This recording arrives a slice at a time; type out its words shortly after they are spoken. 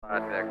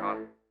Deck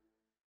on.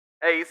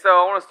 Hey, so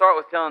I want to start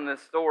with telling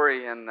this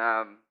story. And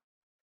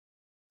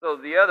so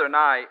the other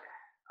night,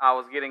 I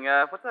was getting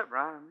up. What's up,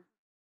 Brian?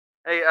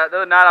 Hey, the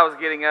other night I was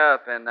getting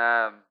up, and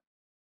I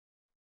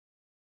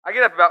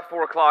get up about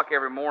 4 o'clock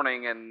every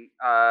morning, and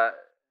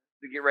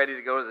to get ready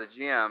to go to the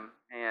gym.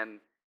 And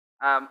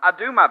I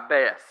do my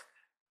best.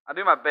 I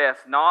do my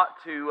best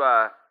not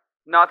to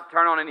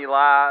turn on any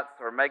lights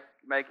or make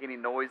any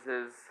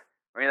noises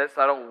or anything,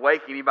 so I don't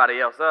wake anybody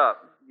else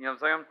up. You know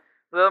what I'm saying?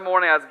 So the other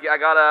morning I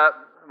got up,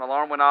 my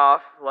alarm went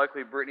off.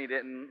 Luckily, Brittany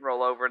didn't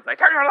roll over and say,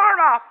 "Turn your alarm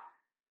off,"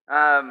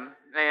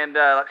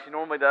 like she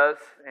normally does.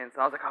 And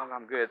so I was like, "Oh,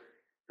 I'm good."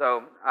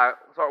 So I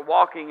started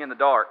walking in the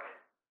dark,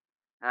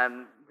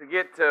 and to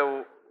get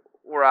to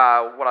what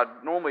I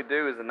normally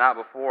do is the night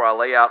before I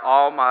lay out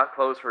all my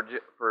clothes for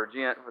the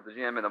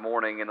gym in the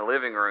morning in the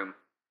living room,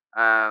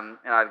 and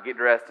I'd get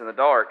dressed in the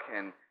dark.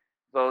 And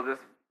so this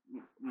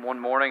one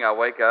morning I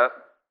wake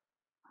up.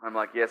 I'm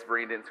like, yes,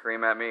 Brittany didn't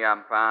scream at me.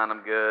 I'm fine.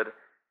 I'm good.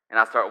 And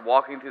I start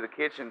walking to the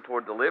kitchen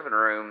toward the living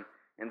room,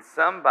 and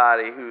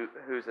somebody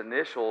whose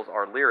initials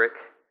are Lyric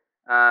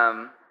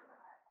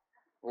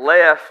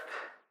left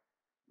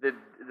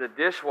the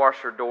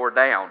dishwasher door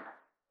down.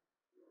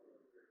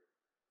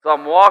 So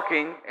I'm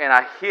walking, and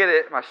I hit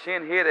it, my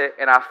shin hit it,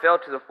 and I fell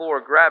to the floor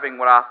grabbing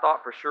what I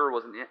thought for sure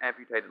was an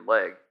amputated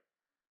leg.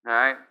 All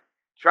right?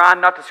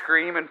 Trying not to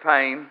scream in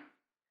pain.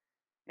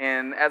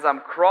 And as I'm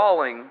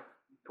crawling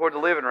toward the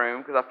living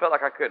room, because I felt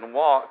like I couldn't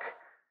walk,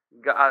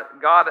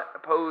 God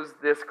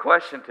posed this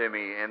question to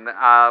me. And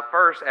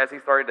first, as He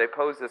started to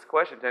pose this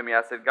question to me,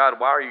 I said, "God,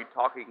 why are you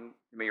talking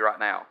to me right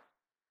now?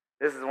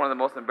 This is one of the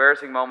most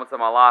embarrassing moments of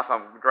my life.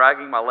 I'm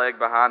dragging my leg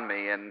behind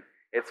me, and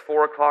it's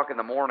 4 o'clock in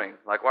the morning.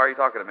 Like, why are you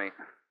talking to me?"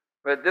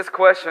 But this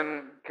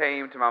question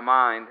came to my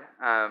mind.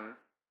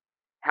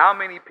 How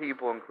many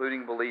people,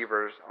 including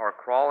believers, are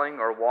crawling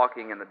or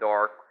walking in the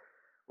dark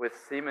with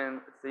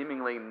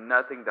seemingly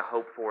nothing to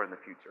hope for in the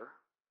future?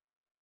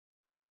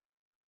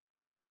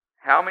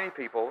 How many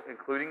people,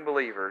 including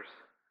believers,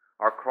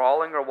 are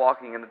crawling or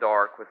walking in the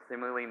dark with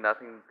seemingly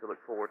nothing to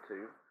look forward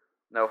to,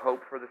 no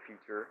hope for the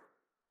future,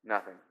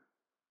 nothing?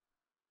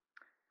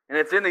 And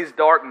it's in these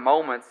dark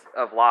moments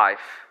of life,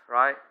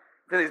 right?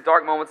 It's in these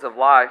dark moments of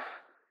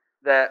life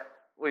that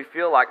we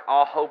feel like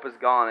all hope is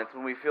gone. It's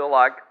when we feel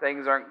like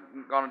things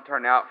aren't going to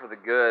turn out for the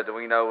good.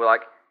 We know,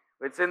 like,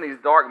 it's in these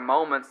dark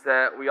moments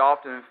that we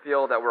often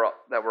feel that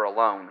we're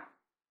alone.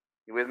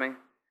 You with me?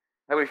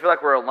 That we feel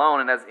like we're alone.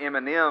 And as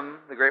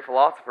Eminem, the great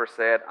philosopher,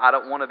 said, "I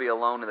don't want to be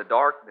alone in the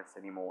darkness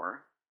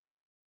anymore.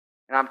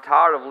 And I'm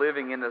tired of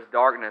living in this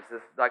darkness."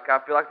 It's like I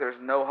feel like there's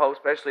no hope,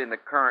 especially in the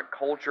current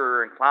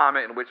culture and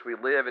climate in which we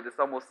live. It just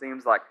almost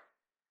seems like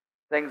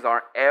things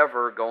aren't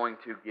ever going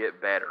to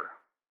get better.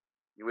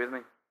 You with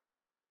me?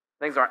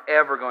 Things aren't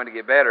ever going to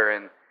get better.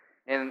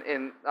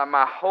 And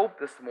my hope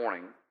this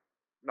morning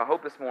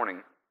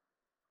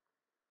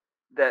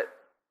that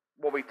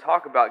what we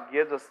talk about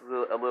gives us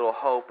a little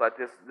hope, that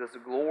this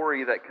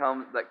glory that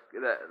comes,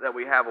 that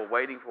we have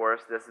awaiting for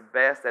us, this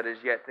best that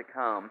is yet to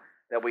come,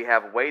 that we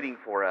have waiting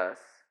for us,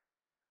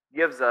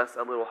 gives us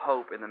a little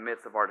hope in the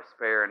midst of our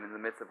despair and in the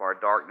midst of our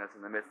darkness,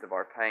 in the midst of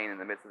our pain, in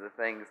the midst of the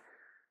things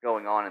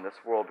going on in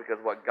this world.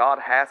 Because what God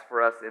has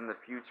for us in the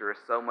future is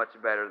so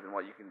much better than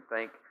what you can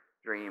think,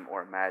 dream,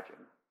 or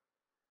imagine.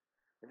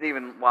 It's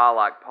even while,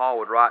 like Paul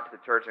would write to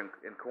the church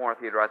in Corinth,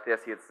 he'd write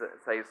this, he'd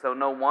say, "So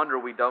no wonder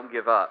we don't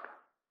give up.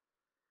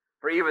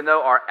 For even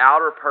though our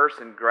outer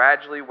person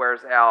gradually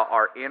wears out,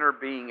 our inner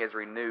being is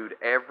renewed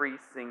every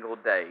single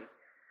day.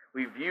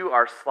 We view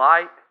our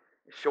slight,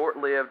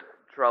 short-lived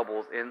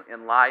troubles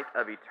in light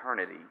of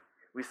eternity.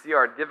 We see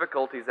our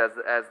difficulties as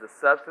the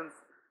substance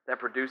that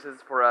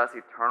produces for us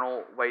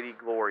eternal, weighty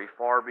glory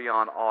far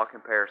beyond all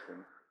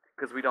comparison,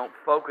 because we don't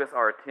focus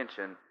our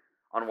attention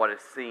on what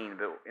is seen,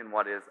 but in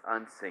what is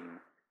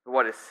unseen. For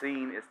what is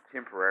seen is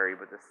temporary,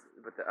 but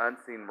the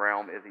unseen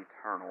realm is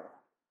eternal."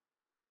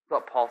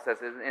 That's what Paul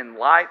says. In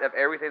light of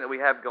everything that we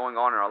have going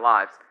on in our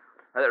lives,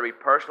 whether it be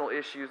personal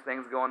issues,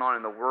 things going on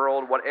in the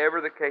world, whatever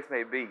the case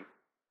may be,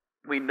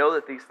 we know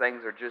that these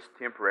things are just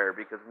temporary,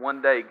 because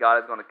one day God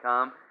is going to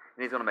come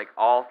and He's going to make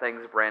all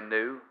things brand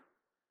new.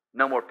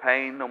 No more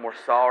pain, no more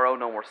sorrow,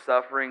 no more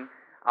suffering.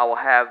 I will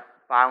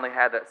finally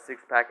have that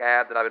six-pack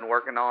ab that I've been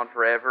working on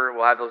forever.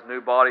 We'll have those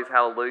new bodies,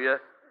 hallelujah.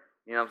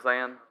 You know what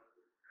I'm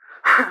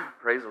saying?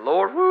 Praise the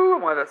Lord. Woo, I'm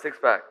going to have that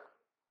six-pack.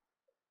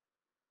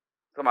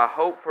 So my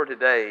hope for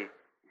today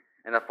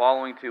and the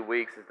following 2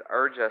 weeks is to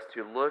urge us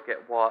to look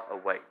at what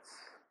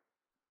awaits.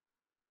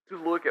 To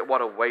look at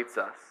what awaits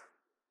us.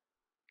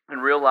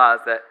 And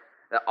realize that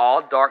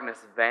all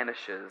darkness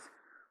vanishes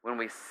when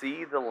we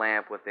see the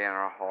lamp within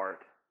our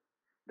heart.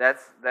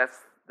 That's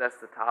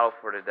the title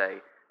for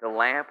today. The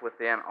lamp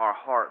within our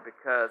heart.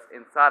 Because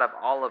inside of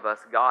all of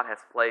us, God has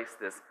placed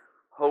this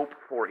hope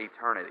for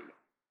eternity.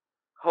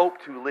 Hope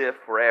to live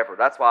forever.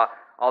 That's why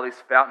all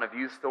these Fountain of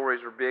Youth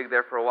stories were big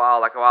there for a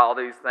while. Like all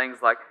these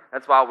things, like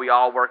that's why we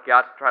all work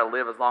out to try to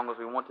live as long as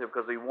we want to,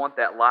 because we want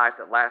that life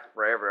that lasts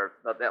forever,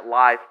 that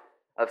life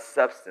of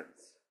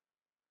substance.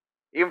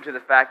 even to the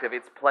fact of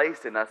it's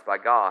placed in us by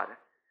God.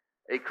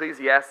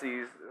 Ecclesiastes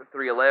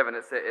 3:11,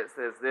 it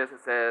says this.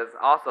 It says,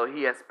 also,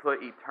 He has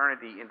put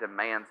eternity into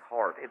man's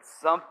heart. It's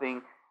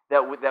something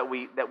that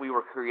we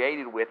were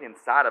created with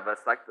inside of us.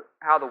 Like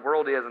how the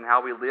world is and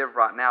how we live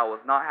right now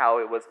was not how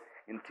it was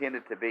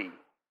intended to be.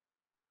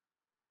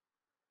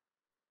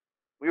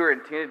 We were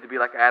intended to be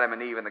like Adam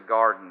and Eve in the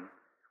garden,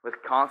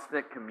 with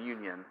constant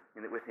communion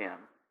with Him.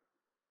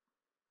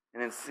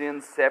 And then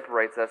sin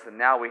separates us, and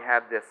now we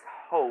have this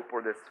hope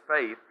or this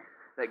faith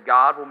that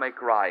God will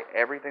make right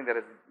everything that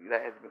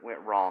has went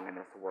wrong in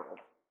this world.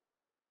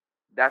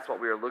 That's what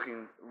we are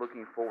looking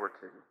forward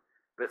to.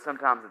 But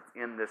sometimes it's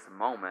in this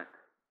moment,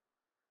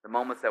 the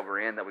moments that we're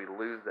in, that we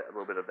lose a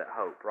little bit of that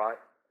hope, right?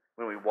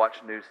 When we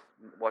watch the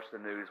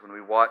news, when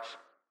we watch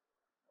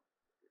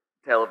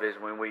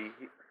television, when we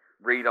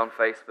read on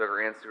Facebook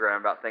or Instagram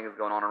about things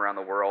going on around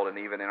the world, and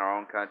even in our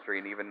own country,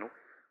 and even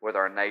with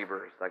our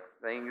neighbors, like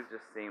things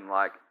just seem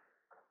like,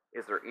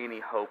 is there any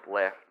hope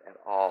left at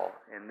all?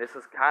 And this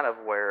is kind of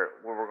where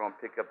we're going to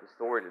pick up the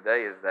story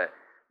today, is that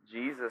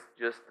Jesus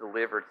just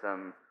delivered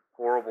some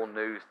horrible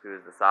news to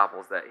His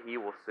disciples that He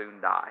will soon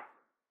die.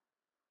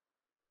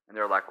 And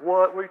they're like,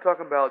 what? What are you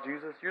talking about,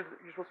 Jesus? You're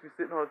supposed to be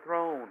sitting on a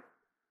throne.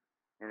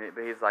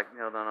 But He's like,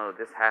 no,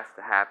 this has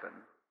to happen.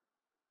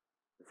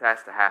 This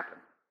has to happen.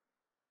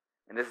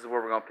 And this is where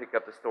we're going to pick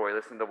up the story.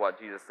 Listen to what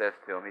Jesus says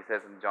to him. He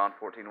says in John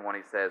 14:1,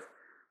 He says,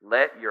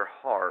 let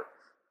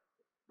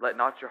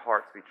not your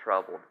hearts be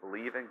troubled.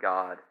 Believe in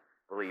God.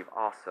 Believe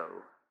also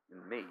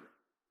in me.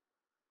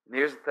 And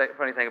here's the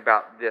funny thing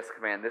about this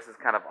command. This is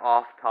kind of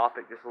off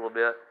topic just a little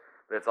bit,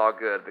 but it's all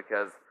good,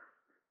 because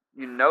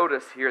you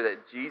notice here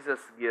that Jesus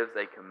gives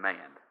a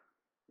command.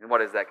 And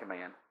what is that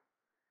command?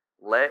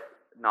 Let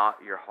not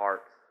your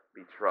hearts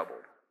be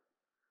troubled.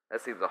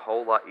 That seems a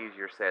whole lot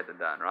easier said than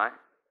done, right?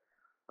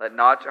 Let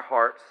not your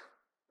hearts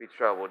be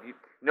troubled. You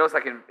notice,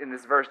 like in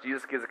this verse,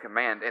 Jesus gives a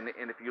command, and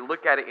if you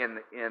look at it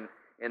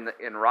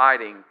in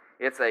writing,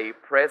 it's a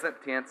present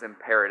tense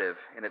imperative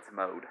in its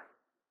mode.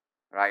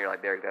 Right? You're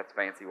like, Derek, that's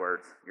fancy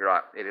words. You're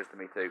right, it is to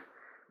me too.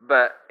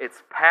 But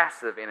it's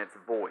passive in its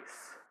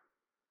voice.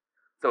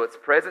 So it's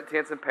present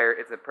tense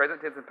imperative. It's a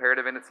present tense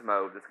imperative in its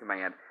mode, this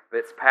command, but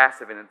it's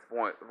passive in its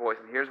voice.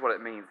 And here's what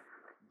it means: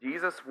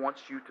 Jesus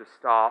wants you to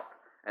stop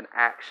an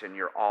action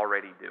you're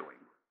already doing.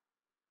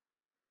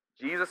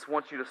 Jesus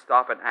wants you to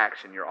stop an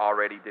action you're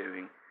already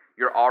doing.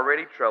 You're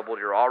already troubled.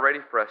 You're already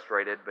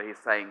frustrated. But He's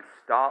saying,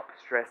 stop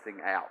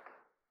stressing out.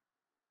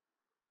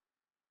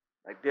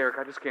 Like, Derek,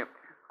 I just can't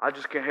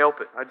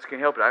help it. I just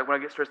can't help it. When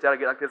I get stressed out, I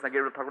get like this, and I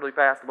get talk really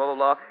fast, blah, blah,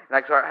 blah, and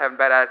I start having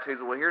bad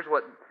attitudes. Well, here's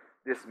what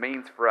this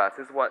means for us.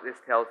 This is what this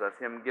tells us,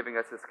 Him giving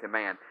us this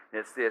command. And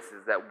it's this,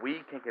 is that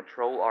we can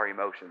control our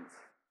emotions.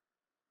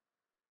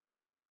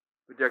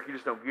 But Derek, you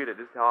just don't get it.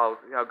 This is how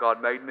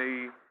God made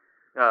me.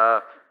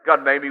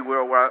 God made me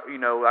where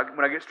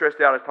when I get stressed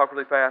out, I talk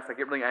really fast, I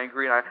get really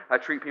angry, and I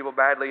treat people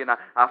badly, and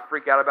I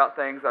freak out about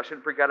things I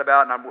shouldn't freak out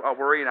about, and I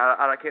worry, and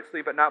I can't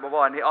sleep at night, blah,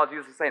 blah. And all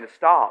Jesus is saying is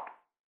stop.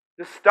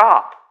 Just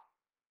stop.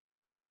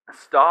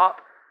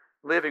 Stop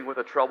living with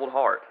a troubled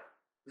heart.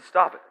 Just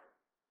stop it.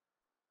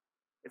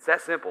 It's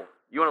that simple.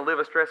 You want to live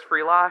a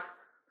stress-free life?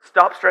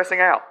 Stop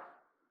stressing out.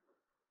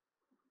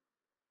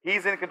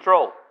 He's in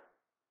control.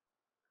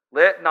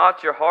 Let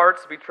not your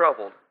hearts be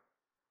troubled.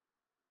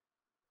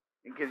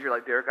 Because you're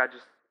like, Derek, I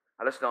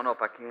just don't know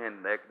if I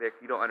can. Derek,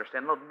 you don't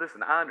understand. No,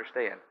 listen, I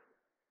understand.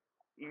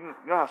 You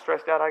know how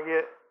stressed out I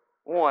get?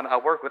 One, I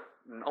work with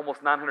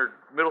almost 900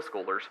 middle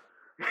schoolers.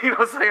 You know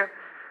what I'm saying?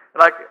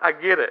 Like, I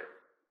get it.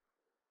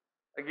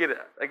 I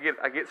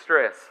get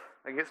stress.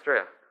 But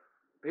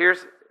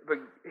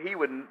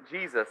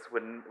Jesus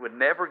would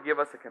never give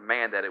us a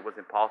command that it was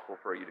impossible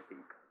for you to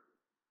keep.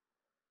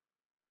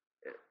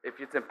 If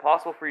it's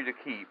impossible for you to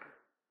keep,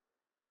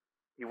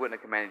 He wouldn't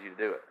have commanded you to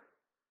do it.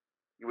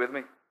 You with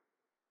me?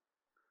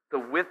 So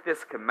with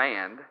this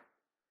command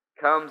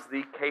comes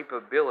the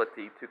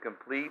capability to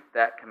complete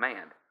that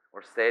command,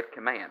 or said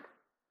command.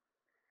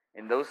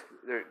 And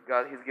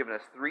God, He's given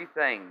us three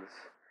things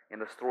in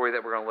the story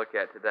that we're going to look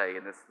at today,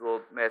 in this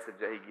little message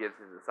that He gives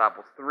His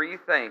disciples. Three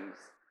things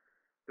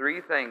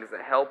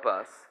that help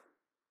us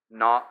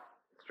not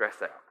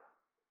stress out,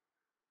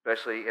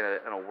 especially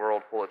in a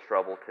world full of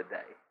trouble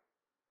today.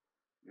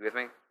 You with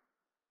me?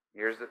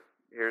 Here's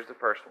the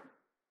first one.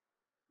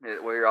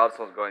 Well, here, I'll just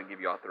go ahead and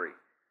give you all three.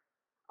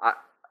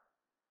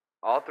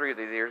 All three of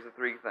these, here's the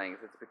three things.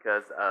 It's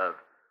because of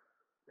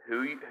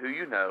who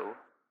you know,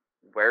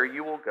 where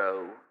you will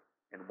go,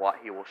 and what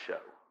He will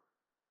show.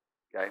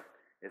 Okay?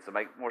 This will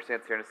make more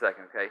sense here in a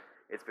second, okay?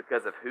 It's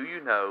because of who you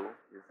know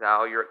is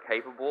how you're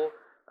capable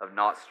of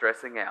not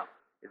stressing out.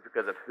 It's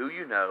because of who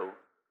you know,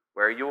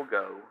 where you will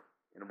go,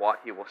 and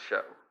what He will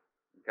show.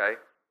 Okay?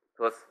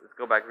 So let's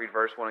go back and read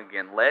verse 1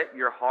 again. Let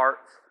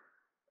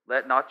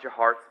not your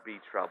hearts be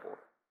troubled.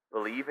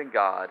 Believe in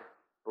God.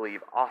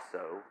 Believe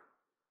also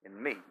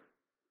in me.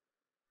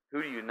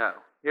 Who do you know?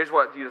 Here's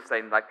what Jesus is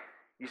saying. Like,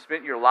 you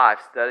spent your life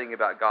studying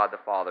about God the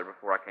Father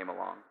before I came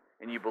along.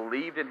 And you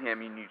believed in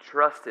Him and you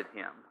trusted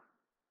Him.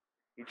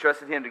 You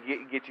trusted Him to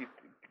get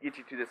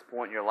you to this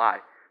point in your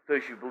life. So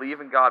as you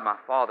believe in God, my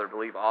Father,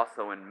 believe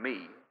also in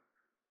me.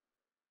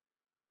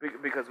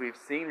 Because we've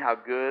seen how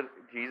good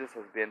Jesus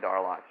has been to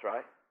our lives,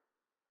 right?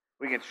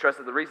 We can trust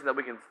that the reason that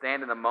we can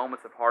stand in the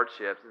moments of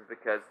hardships is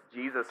because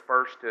Jesus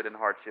first stood in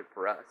hardship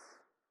for us.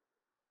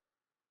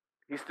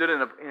 He stood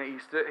in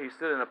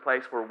a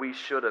place where we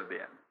should have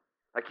been.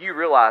 Like, you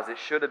realize it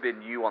should have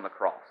been you on the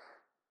cross,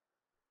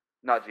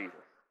 not Jesus.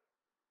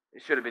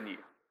 It should have been you.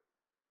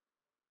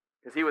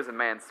 Because He was a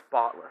man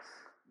spotless,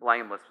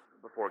 blameless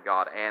before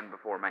God and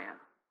before man.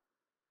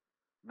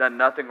 Done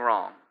nothing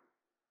wrong.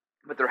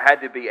 But there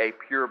had to be a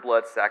pure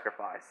blood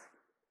sacrifice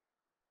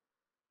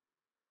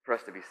for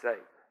us to be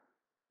saved.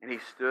 And He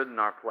stood in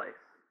our place.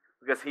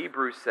 Because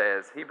Hebrews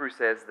says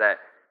that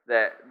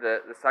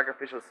the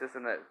sacrificial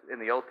system that in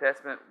the Old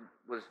Testament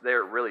was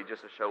there really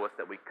just to show us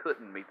that we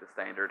couldn't meet the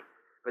standard,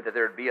 but that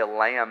there would be a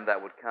lamb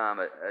that would come,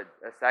 a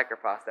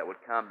sacrifice that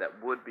would come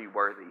that would be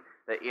worthy,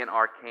 that in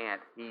our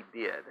can't He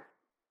did.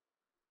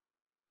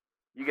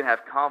 You can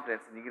have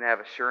confidence and you can have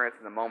assurance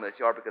in the moment that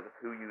you are because of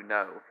who you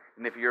know.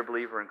 And if you're a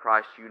believer in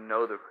Christ, you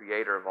know the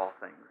Creator of all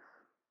things,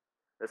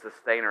 the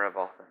Sustainer of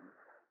all things.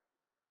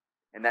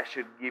 And that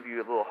should give you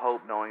a little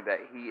hope knowing that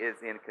He is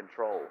in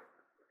control.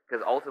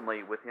 Because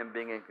ultimately, with Him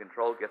being in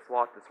control, guess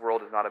what? This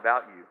world is not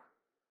about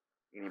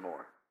you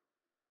anymore.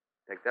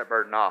 Take that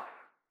burden off.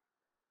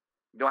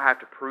 You don't have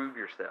to prove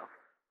yourself.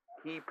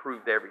 He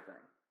proved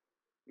everything.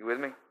 You with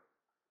me?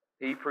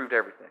 He proved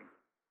everything.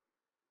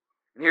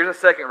 And here's a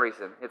second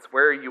reason. It's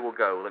where you will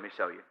go. Let me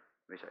show you.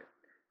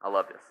 I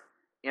love this.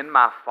 In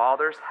my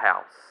Father's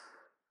house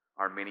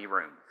are many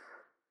rooms.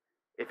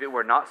 If it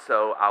were not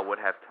so, I would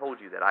have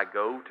told you that I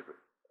go to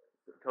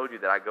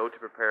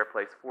prepare a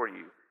place for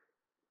you.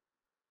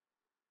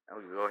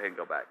 I'll go ahead and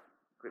go back.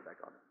 Click back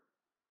on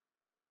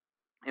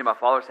it. In my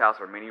Father's house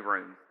are many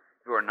rooms.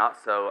 If it were not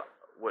so,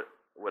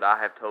 would I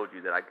have told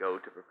you that I go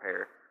to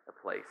prepare a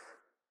place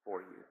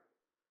for you?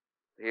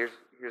 Here's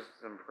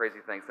some crazy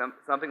things.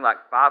 Something like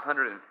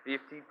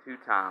 552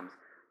 times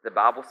the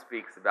Bible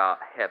speaks about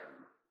heaven.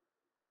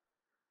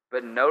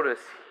 But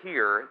notice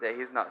here that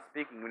He's not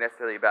speaking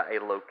necessarily about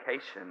a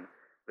location,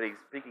 but He's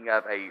speaking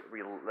of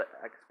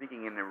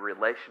speaking in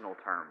relational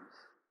terms.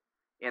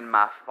 In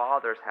my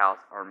Father's house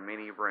are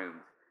many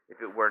rooms.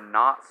 If it were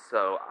not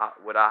so,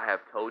 would I have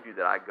told you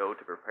that I go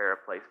to prepare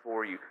a place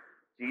for you?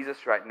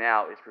 Jesus right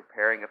now is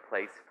preparing a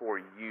place for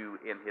you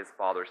in His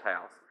Father's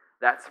house.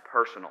 That's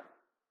personal.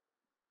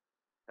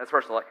 That's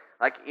personal.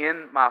 Like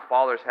in my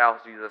Father's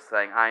house, Jesus is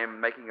saying, I am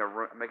making a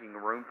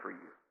room for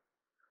you.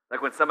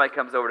 Like when somebody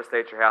comes over to stay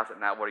at your house at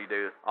night, what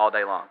do all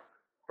day long?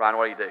 Brian,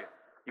 what do?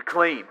 You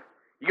clean.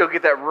 You go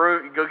get that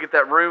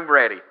room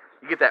ready.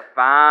 You get that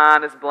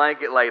finest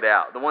blanket laid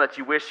out, the one that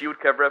you wish you would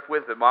cover up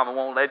with, but Mama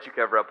won't let you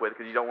cover up with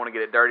because you don't want to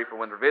get it dirty for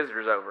when the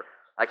visitor's over.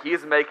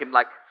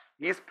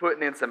 He's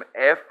putting in some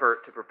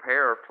effort to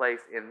prepare a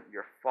place in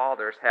your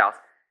Father's house,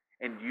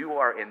 and you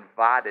are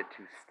invited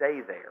to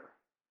stay there.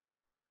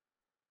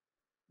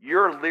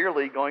 You're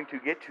literally going to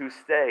get to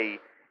stay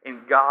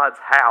in God's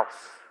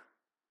house.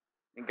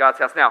 In God's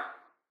house. Now,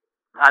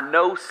 I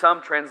know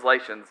some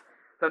translations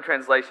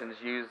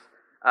use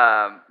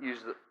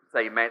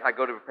say, I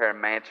go to prepare a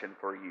mansion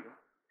for you.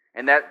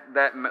 And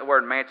that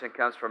word mansion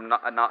comes from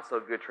a not so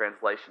good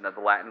translation of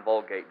the Latin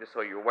Vulgate, just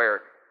so you're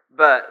aware.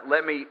 But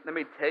let me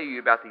tell you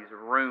about these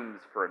rooms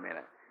for a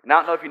minute. And I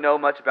don't know if you know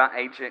much about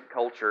ancient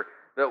culture,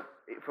 but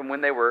from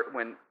when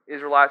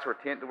Israelites were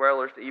tent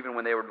dwellers to even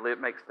when they would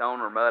make stone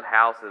or mud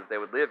houses they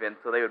would live in,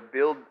 so they would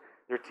build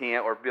their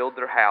tent or build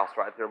their house,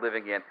 right, they're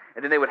living in,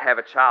 and then they would have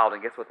a child,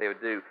 and guess what they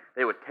would do?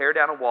 They would tear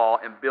down a wall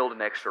and build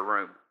an extra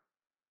room,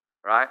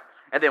 right?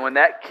 And then when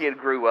that kid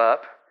grew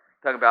up,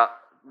 talking about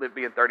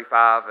being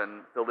 35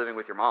 and still living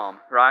with your mom,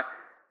 right?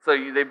 So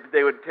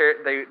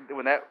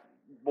when that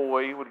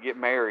boy would get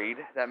married,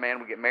 that man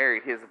would get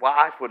married, his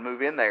wife would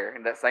move in there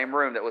in that same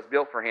room that was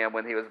built for him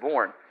when he was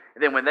born.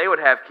 And then when they would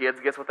have kids,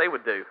 guess what they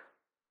would do?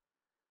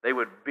 They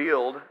would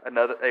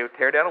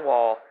tear down a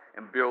wall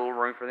and build a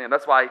room for them.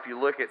 That's why if you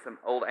look at some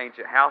old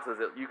ancient houses,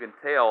 you can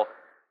tell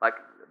like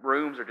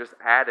rooms are just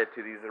added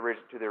to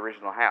the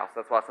original house.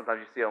 That's why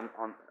sometimes you see them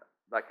on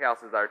like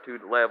houses that are two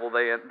level.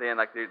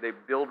 They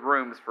build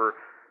rooms for.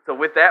 So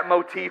with that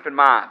motif in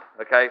mind,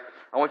 okay,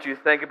 I want you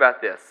to think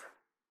about this.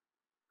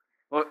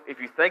 Well, if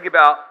you think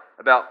about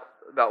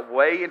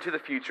way into the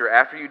future,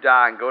 after you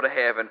die and go to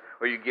heaven,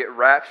 or you get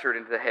raptured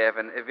into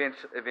heaven,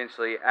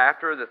 eventually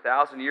after the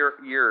 1,000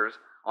 years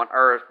on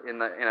earth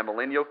in a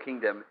millennial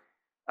kingdom,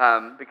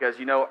 because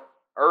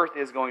earth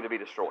is going to be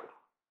destroyed.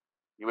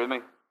 You with me?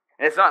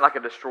 And it's not like a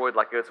destroyed,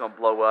 like it's going to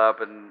blow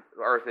up and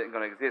earth isn't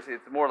going to exist.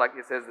 It's more like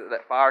it says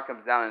that fire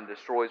comes down and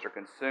destroys or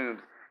consumes,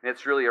 and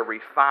it's really a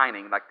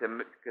refining,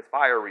 because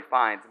fire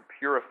refines and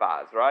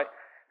purifies, right?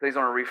 So He's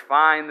going to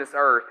refine this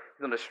earth.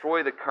 He's going to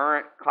destroy the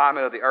current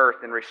climate of the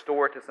earth and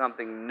restore it to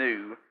something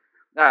new.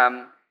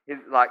 And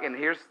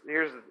here's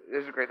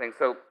a great thing.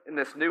 So in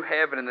this new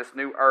heaven and this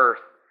new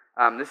earth,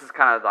 This is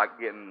kind of like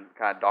getting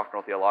kind of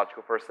doctrinal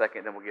theological for a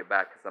second, then we'll get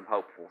back to some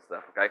hopeful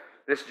stuff, okay?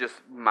 This is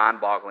just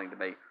mind-boggling to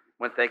me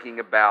when thinking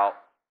about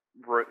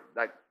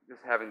like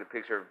just having the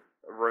picture of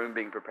a room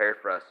being prepared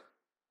for us.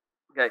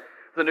 Okay,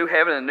 so the new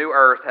heaven and new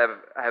earth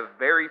have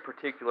very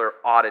particular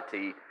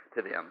oddity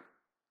to them.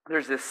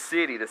 There's this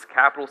city, this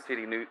capital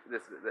city, the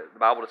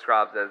Bible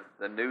describes as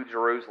the New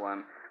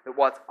Jerusalem. But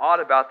what's odd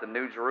about the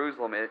New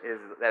Jerusalem is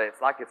that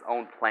it's like its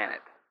own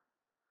planet.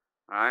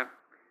 All right?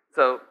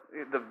 So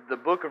the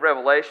book of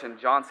Revelation,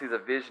 John sees a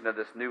vision of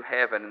this new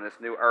heaven and this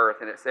new earth,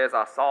 and it says,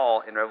 I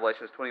saw in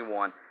Revelation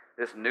 21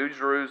 this New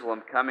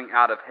Jerusalem coming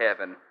out of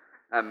heaven,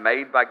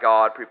 made by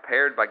God,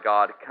 prepared by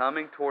God,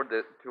 coming toward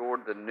the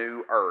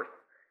new earth.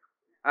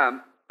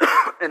 And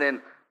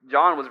then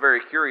John was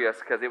very curious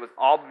because it was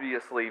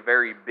obviously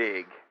very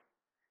big.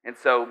 And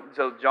so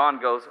John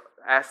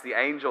asks the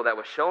angel that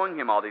was showing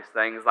him all these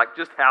things, like,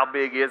 just how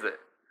big is it?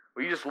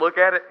 Will you just look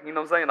at it? You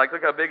know what I'm saying? Like,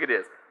 look how big it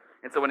is.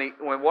 And so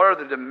what are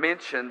the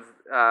dimensions?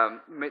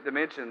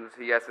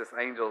 He asked this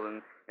angel,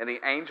 and the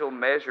angel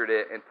measured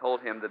it and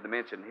told him the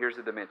dimension. Here's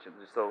the dimensions,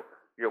 just so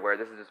you're aware.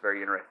 This is just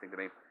very interesting to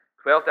me.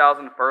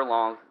 12,000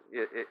 furlongs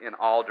in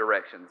all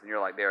directions. And you're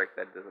like, Derek,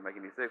 that doesn't make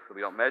any sense because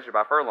we don't measure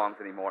by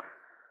furlongs anymore.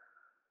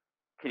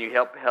 Can you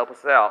help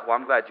us out? Well,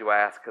 I'm glad you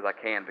asked because I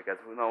can. Because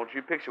I want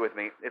you to picture with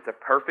me. It's a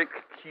perfect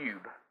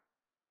cube.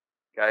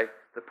 Okay?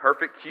 It's a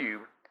perfect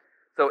cube.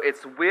 So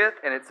its width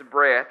and its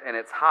breadth and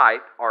its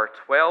height are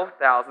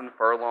 12,000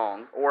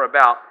 furlongs, or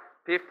about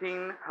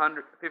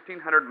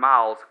 1,500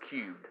 miles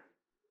cubed.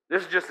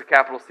 This is just the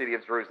capital city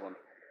of Jerusalem.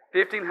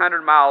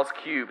 1,500 miles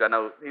cubed. I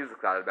know he's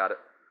excited about it.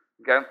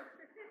 Okay?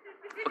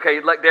 Okay,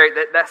 like Derek,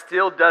 that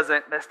still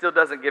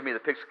doesn't give me the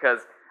picture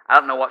because I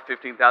don't know what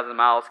 15,000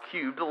 miles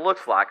cubed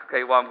looks like.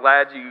 Okay, well, I'm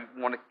glad you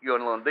want to go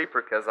in a little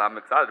deeper because I'm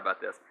excited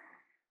about this.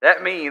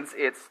 That means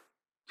it's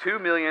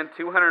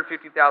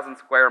 2,250,000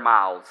 square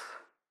miles.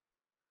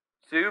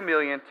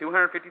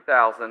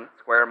 2,250,000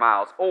 square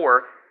miles,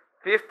 or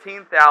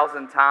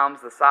 15,000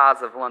 times the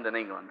size of London,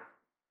 England.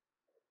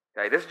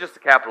 Okay, this is just the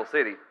capital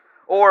city.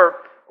 Or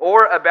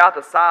about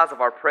the size of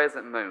our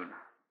present moon.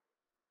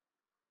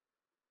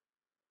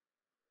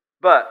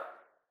 But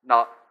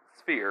not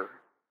sphere,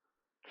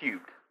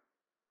 cubed.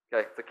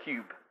 Okay, it's a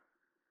cube.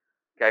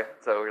 Okay,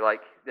 so you're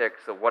like, Dick,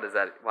 so why does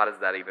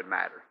that even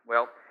matter?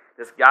 Well,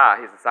 this guy,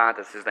 he's a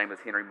scientist, his name is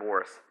Henry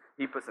Morris.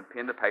 He put some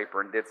pen to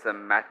paper and did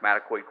some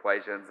mathematical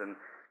equations and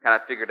kind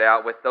of figured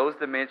out with those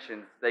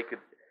dimensions they could,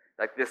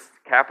 like this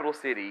capital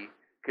city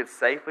could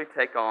safely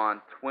take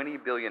on 20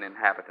 billion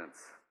inhabitants.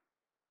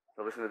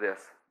 So listen to this.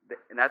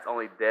 And that's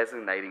only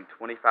designating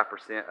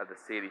 25% of the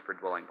city for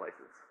dwelling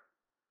places.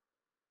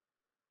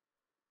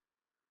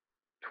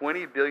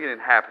 20 billion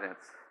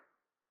inhabitants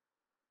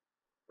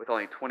with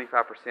only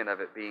 25%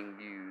 of it being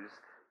used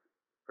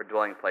for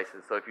dwelling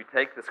places. So if you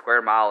take the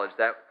square mileage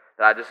that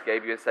I just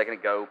gave you a second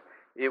ago,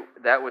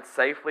 that would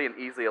safely and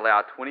easily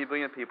allow 20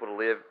 billion people to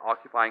live,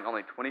 occupying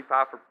only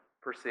 25%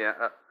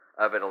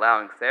 of it,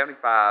 allowing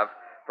 75%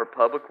 for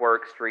public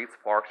works, streets,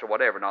 parks, or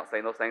whatever. Not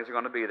saying those things are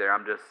going to be there.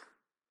 I'm just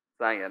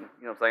saying,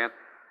 you know what I'm saying?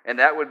 And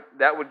that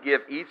would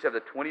give each of the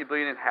 20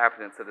 billion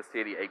inhabitants of the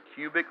city a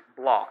cubic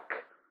block,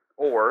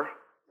 or,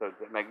 so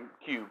make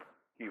cube,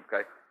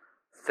 okay,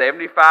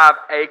 75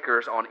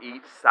 acres on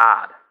each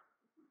side.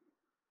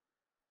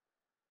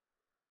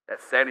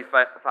 That's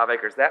 75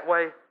 acres that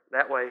way,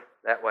 that way,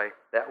 that way,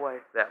 that way,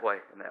 that way,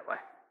 and that way.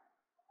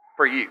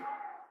 For you.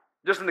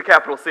 Just in the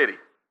capital city.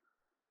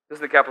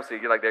 Just in the capital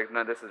city. You're like,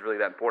 no, this is really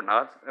that important.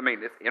 No,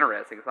 it's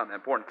interesting. It's not that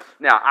important.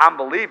 Now, I'm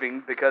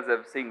believing because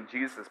of seeing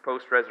Jesus'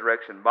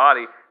 post-resurrection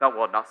body,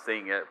 not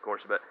seeing it, of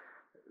course, but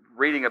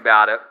reading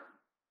about it,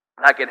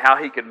 like in how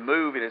he could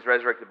move in his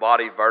resurrected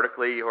body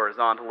vertically,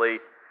 horizontally.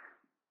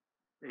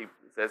 He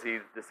says he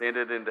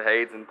descended into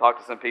Hades and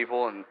talked to some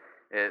people, and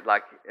we're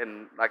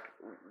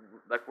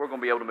going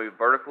to be able to move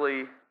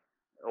vertically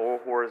or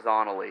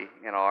horizontally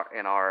in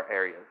our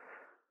areas.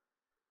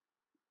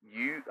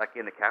 You, like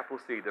in the capital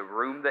city, the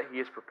room that he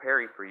is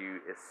preparing for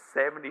you is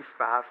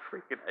 75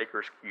 freaking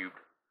acres cubed.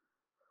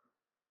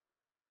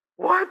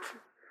 What?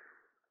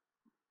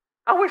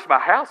 I wish my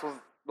house was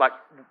like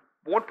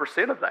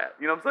 1% of that.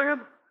 You know what I'm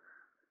saying?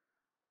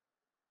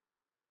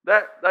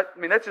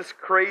 That's just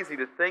crazy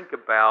to think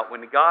about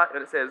when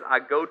it says, I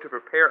go to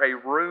prepare a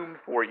room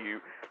for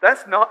you.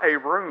 That's not a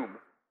room.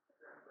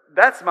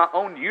 That's my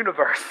own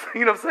universe.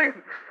 You know what I'm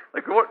saying?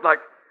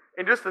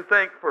 And just to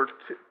think, for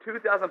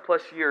 2,000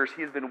 plus years,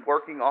 he's been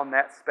working on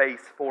that space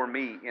for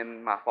me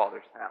in my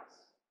Father's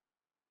house.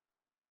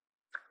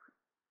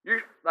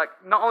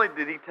 Not only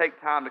did he take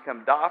time to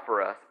come die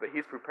for us, but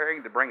he's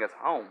preparing to bring us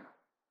home.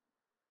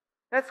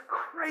 That's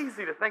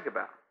crazy to think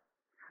about.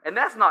 And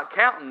that's not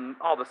counting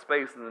all the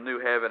space in the new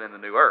heaven and the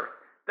new earth.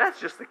 That's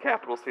just the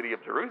capital city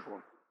of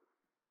Jerusalem.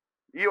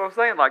 You know what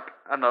I'm saying? I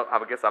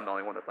guess I'm the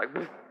only one that's like,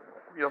 you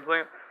know what I'm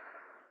saying?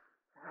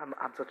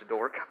 I'm such a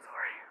dork. I'm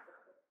sorry.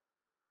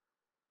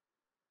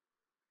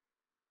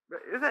 But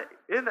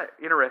isn't that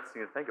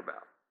interesting to think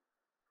about?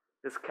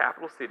 This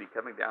capital city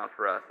coming down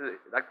for us,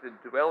 like the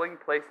dwelling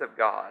place of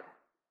God,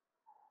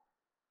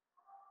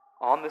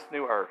 on this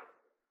new earth.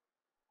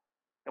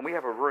 And we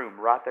have a room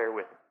right there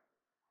with him.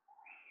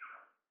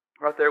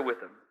 Right there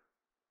with him.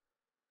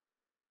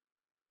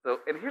 So,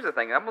 and here's the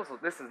thing.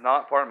 This is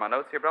not part of my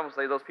notes here, but I'm going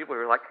to say those people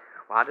who are like,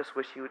 well, I just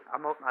wish he would. I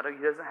know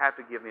he doesn't have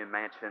to give me a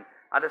mansion.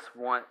 I just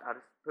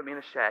put me in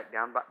a shack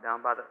down by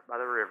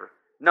the river.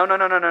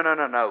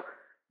 No.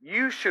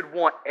 You should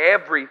want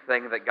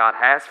everything that God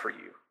has for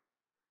you,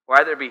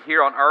 whether it be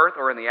here on earth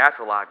or in the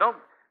afterlife.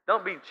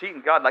 Don't be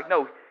cheating God. Like,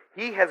 no,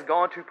 He has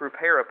gone to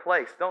prepare a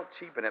place. Don't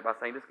cheapen it by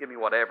saying, just give me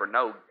whatever.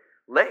 No,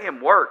 let Him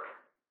work.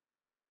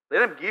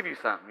 Let Him give you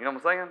something. You know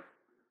what I'm saying?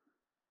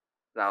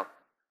 Now,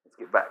 let's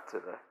get back to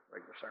the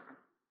regular sermon.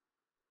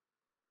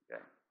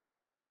 Okay.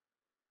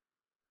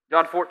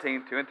 John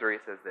 14, 2 and 3,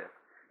 it says this.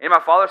 In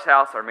my Father's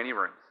house are many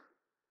rooms.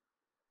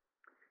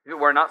 If it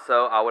were not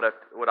so,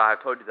 would I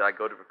have told you that I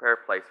go to prepare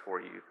a place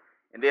for you.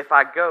 And if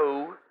I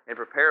go and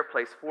prepare a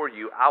place for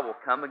you, I will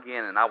come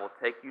again and I will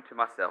take you to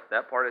myself.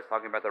 That part is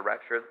talking about the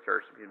rapture of the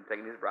church, and Him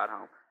taking His bride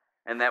home.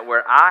 And that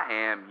where I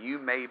am, you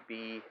may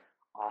be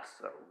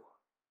also.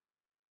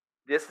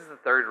 This is the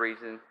third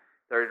reason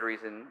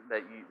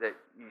that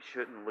you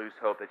shouldn't lose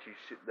hope, that you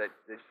should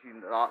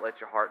not let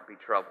your heart be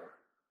troubled.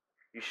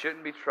 You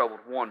shouldn't be troubled,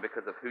 one,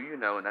 because of who you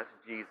know, and that's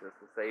Jesus,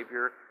 the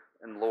Savior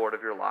and Lord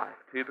of your life.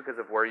 Two, because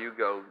of where you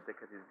go,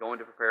 because He's going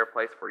to prepare a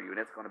place for you, and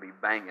it's going to be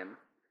banging.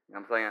 You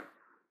know what I'm saying?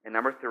 And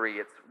number three,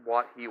 it's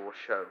what He will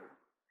show.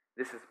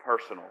 This is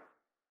personal.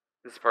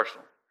 This is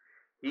personal.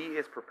 He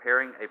is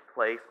preparing a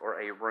place or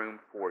a room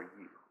for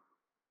you.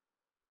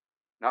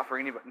 Not for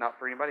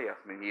anybody else.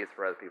 I mean, He is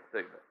for other people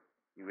too, but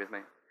you with me?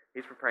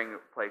 He's preparing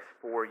a place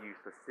for you,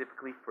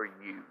 specifically for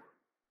you,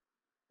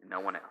 and no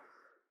one else.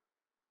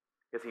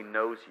 Because He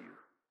knows you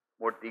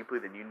more deeply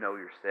than you know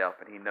yourself,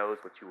 and He knows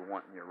what you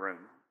want in your room.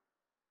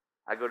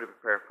 I go to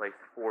prepare a place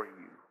for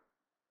you.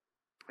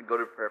 I go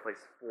to prepare a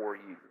place for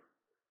you.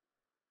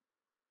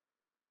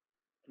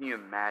 Can you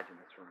imagine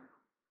this room?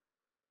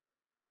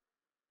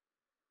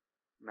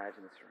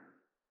 Imagine this room.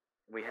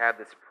 We have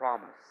this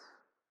promise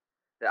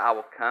that I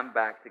will come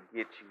back to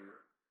get you.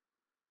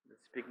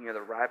 Speaking of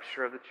the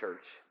rapture of the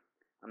church,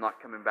 I'm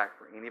not coming back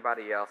for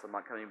anybody else. I'm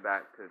not coming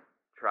back to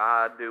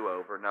try a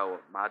do-over. No,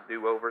 my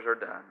do-overs are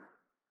done.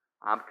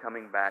 I'm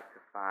coming back to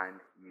find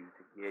you,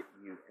 to get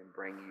you and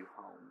bring you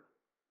home.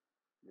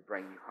 To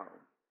bring you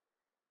home.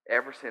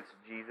 Ever since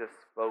Jesus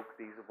spoke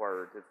these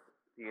words, it's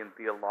in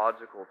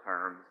theological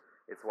terms,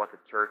 it's what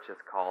the church has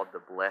called the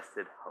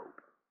blessed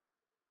hope.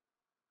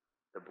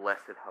 The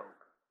blessed hope.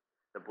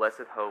 The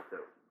blessed hope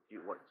that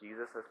what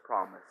Jesus has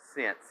promised,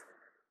 since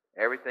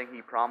everything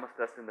He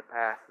promised us in the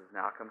past has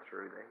now come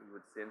true, that He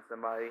would send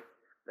somebody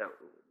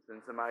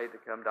to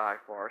come die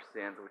for our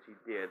sins, which He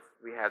did.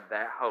 We have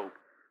that hope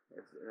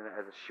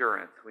as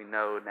assurance. We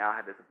know now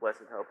have this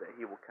blessed hope that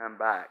He will come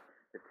back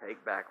to take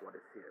back what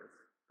is His,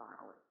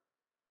 finally.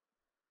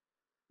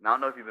 And I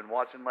don't know if you've been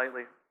watching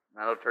lately.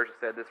 I know the church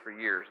has said this for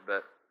years,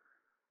 but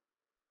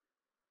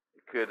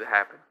it could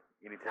happen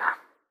anytime.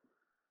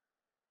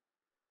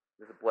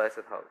 This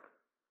blessed hope.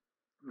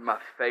 My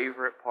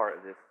favorite part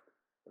of this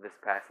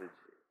passage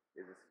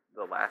is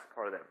the last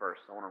part of that verse.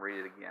 I want to read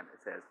it again. It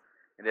says,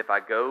 and if I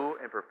go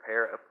and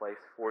prepare a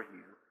place for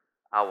you,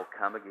 I will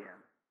come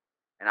again,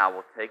 and I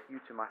will take you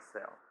to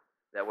myself,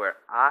 that where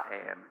I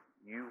am,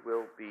 you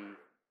will be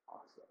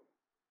also.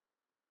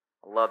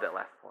 I love that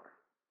last part.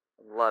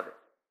 I love it.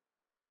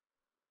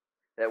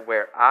 That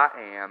where I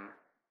am,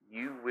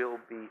 you will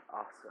be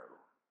also.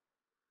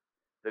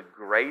 The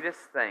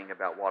greatest thing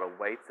about what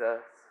awaits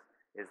us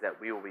is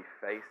that we will be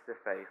face to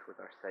face with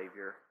our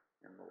Savior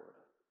and Lord.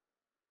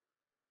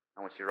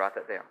 I want you to write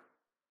that down.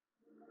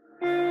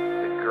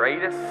 The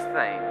greatest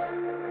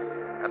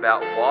thing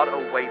about what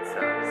awaits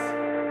us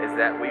is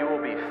that we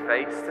will be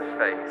face to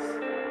face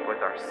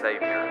with our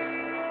Savior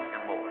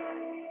and Lord.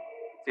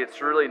 See, it's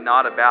really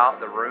not about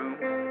the room.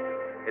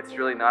 It's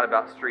really not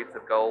about streets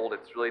of gold.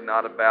 It's really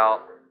not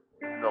about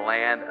the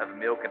land of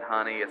milk and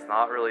honey. It's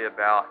not really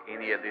about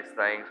any of these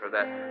things, or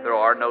that there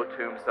are no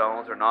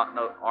tombstones, or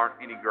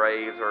aren't any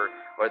graves, or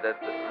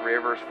that the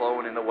rivers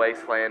flowing in the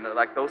wasteland.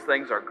 Like, those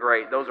things are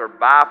great. Those are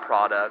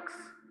byproducts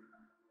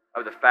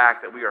of the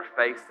fact that we are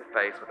face to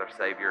face with our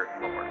Savior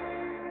and Lord.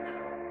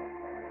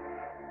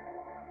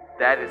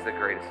 That is the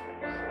greatest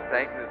news.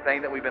 The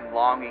thing that we've been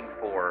longing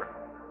for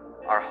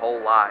our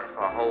whole life,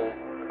 our whole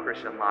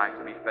Christian life,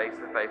 to be face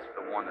to face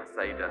with the one that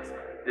saved us.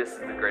 This is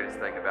the greatest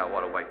thing about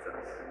what awaits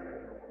us,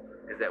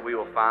 is that we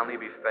will finally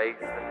be face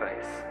to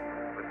face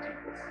with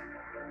Jesus.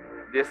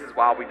 This is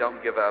why we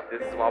don't give up.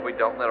 This is why we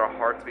don't let our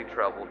hearts be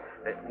troubled,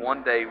 that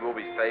one day we'll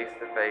be face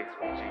to face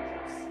with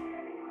Jesus.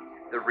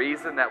 The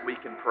reason that we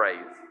can praise,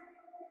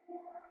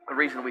 the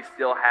reason we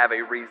still have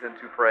a reason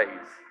to praise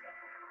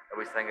that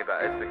we sing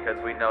about, is because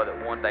we know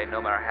that one day,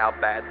 no matter how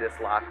bad this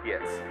life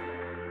gets,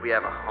 we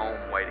have a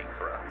home waiting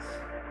for us.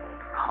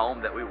 A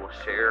home that we will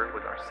share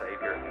with our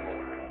Savior and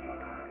Lord.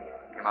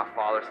 In my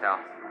Father's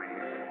house is many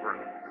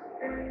rooms,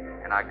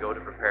 and I go to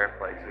prepare a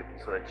place with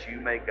you, so that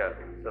you may go,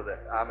 so that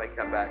I may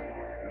come back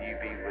and you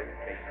be with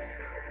me.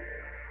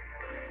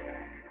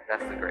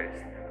 That's the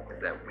greatest thing,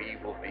 is that we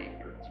will be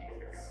with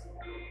Jesus,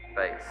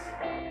 face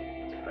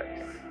to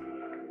face.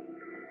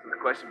 So the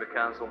question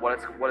becomes, well, what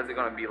is it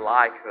going to be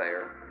like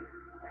there?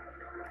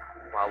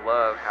 Well, I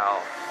love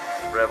how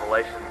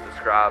Revelation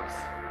describes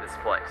this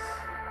place.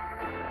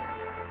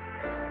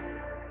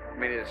 I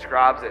mean, it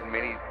describes it in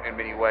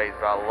many ways,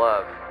 but I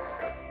love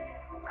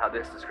how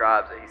this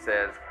describes it. He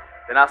says,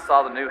 "Then I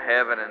saw the new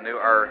heaven and new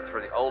earth,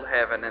 for the old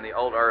heaven and the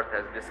old earth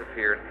has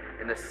disappeared,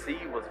 and the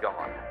sea was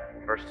gone."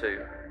 Verse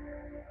 2.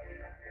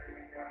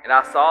 "And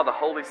I saw the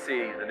holy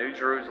city, the new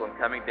Jerusalem,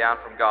 coming down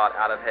from God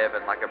out of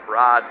heaven, like a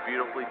bride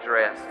beautifully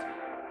dressed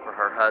for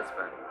her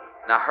husband.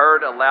 And I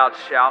heard a loud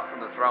shout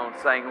from the throne,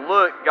 saying,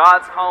 'Look,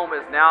 God's home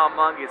is now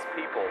among His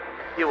people.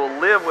 He will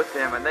live with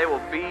them, and they will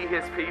be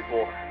His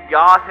people.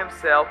 God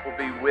Himself will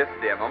be with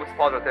them.'" I'm going to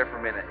pause right there for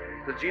a minute.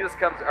 So Jesus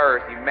comes to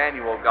earth,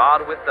 Emmanuel,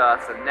 God with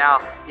us, and now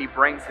He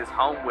brings His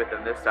home with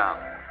Him this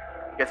time.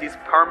 Because He's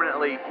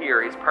permanently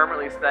here. He's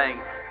permanently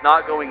staying,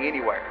 not going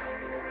anywhere.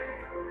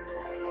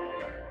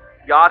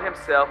 God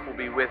Himself will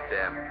be with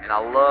them. And I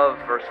love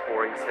verse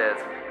 4. He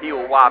says, "He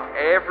will wipe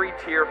every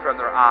tear from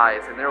their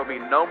eyes, and there will be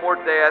no more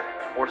death,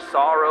 or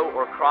sorrow,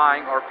 or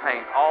crying, or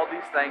pain. All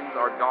these things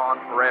are gone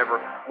forever."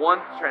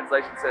 One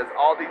translation says,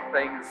 "All these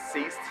things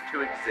ceased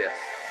to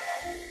exist."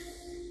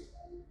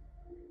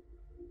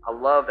 I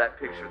love that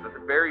picture, that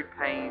the very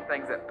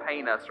things that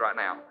pain us right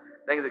now,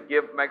 things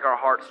that make our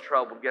hearts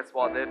troubled, guess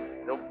what?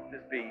 They'll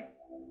just be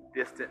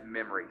distant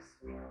memories.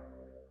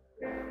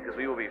 Because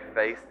we will be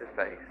face to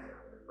face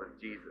with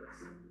Jesus,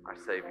 our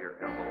Savior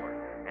and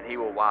Lord. And He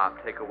will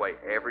take away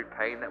every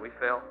pain that we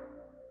felt,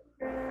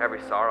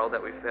 every sorrow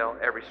that we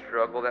felt, every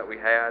struggle that we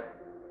had.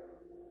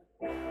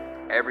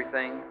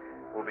 Everything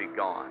will be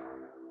gone.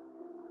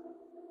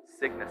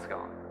 Sickness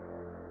gone.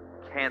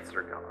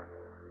 Cancer gone.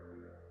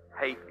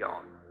 Hate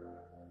gone.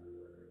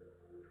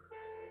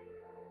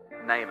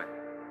 Name it.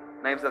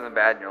 Name something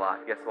bad in your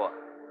life. Guess what?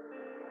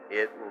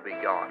 It will be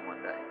gone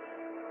one day.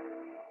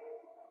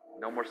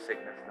 No more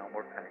sickness, no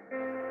more pain.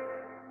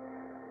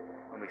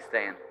 When we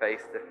stand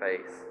face to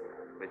face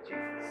with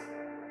Jesus.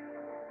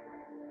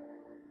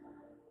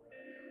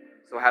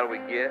 So how do we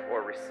get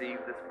or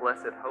receive this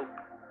blessed hope?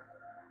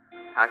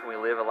 How can we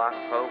live a life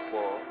of hope?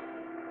 Well,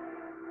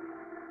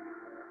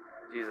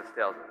 Jesus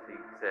tells us. He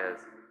says,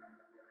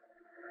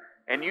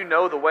 "And you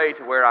know the way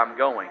to where I'm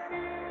going."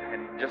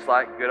 And just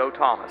like good old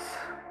Thomas,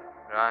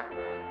 right?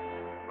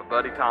 My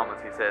buddy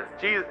Thomas, he says,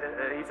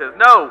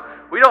 "No,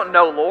 we don't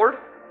know, Lord."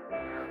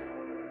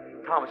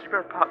 Thomas, you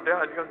better pop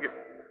down. You're gonna get.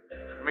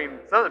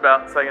 Something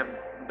about saying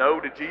no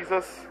to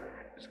Jesus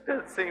just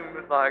doesn't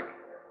seem like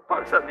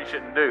probably something you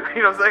shouldn't do.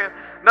 You know what I'm saying?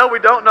 "No, we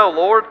don't know,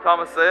 Lord,"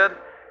 Thomas said.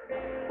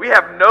 "We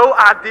have no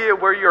idea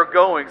where you're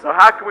going, so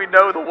how can we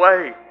know the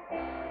way?"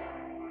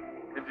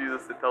 And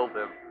Jesus had told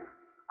them,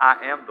 "I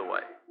am the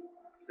way,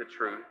 the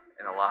truth,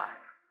 and the life.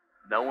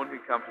 No one can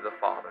come to the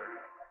Father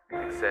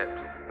except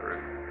through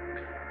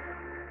me."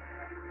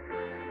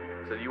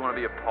 So do you want to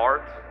be a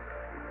part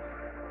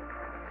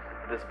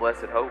of this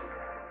blessed hope?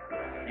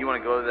 You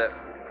want to go to that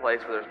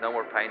place where there's no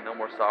more pain, no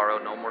more sorrow,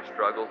 no more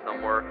struggles,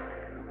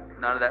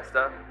 none of that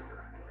stuff?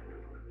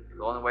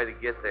 The only way to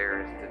get there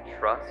is to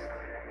trust,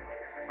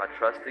 by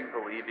trusting,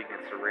 believing,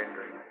 and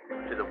surrendering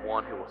to the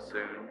one who will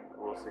soon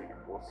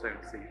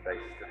see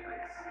face to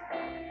face.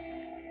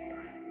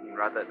 You can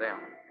write that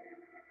down.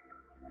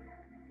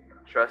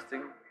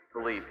 Trusting,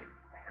 believing,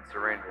 and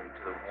surrendering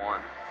to the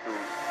one who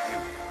you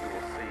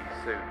will see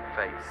soon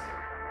face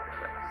to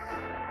face.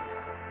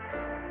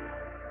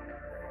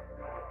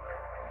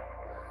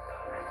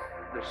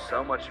 There's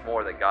so much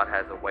more that God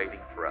has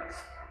awaiting for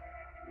us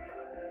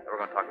that we're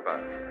going to talk about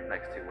in the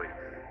next 2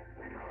 weeks.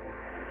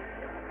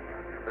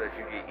 But if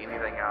you get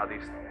anything out of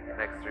these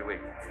next 3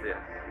 weeks, it's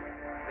this.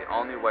 The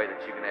only way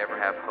that you can ever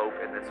have hope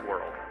in this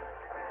world,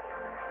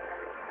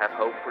 have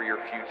hope for your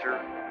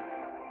future,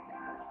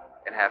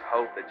 and have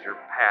hope that your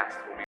past will be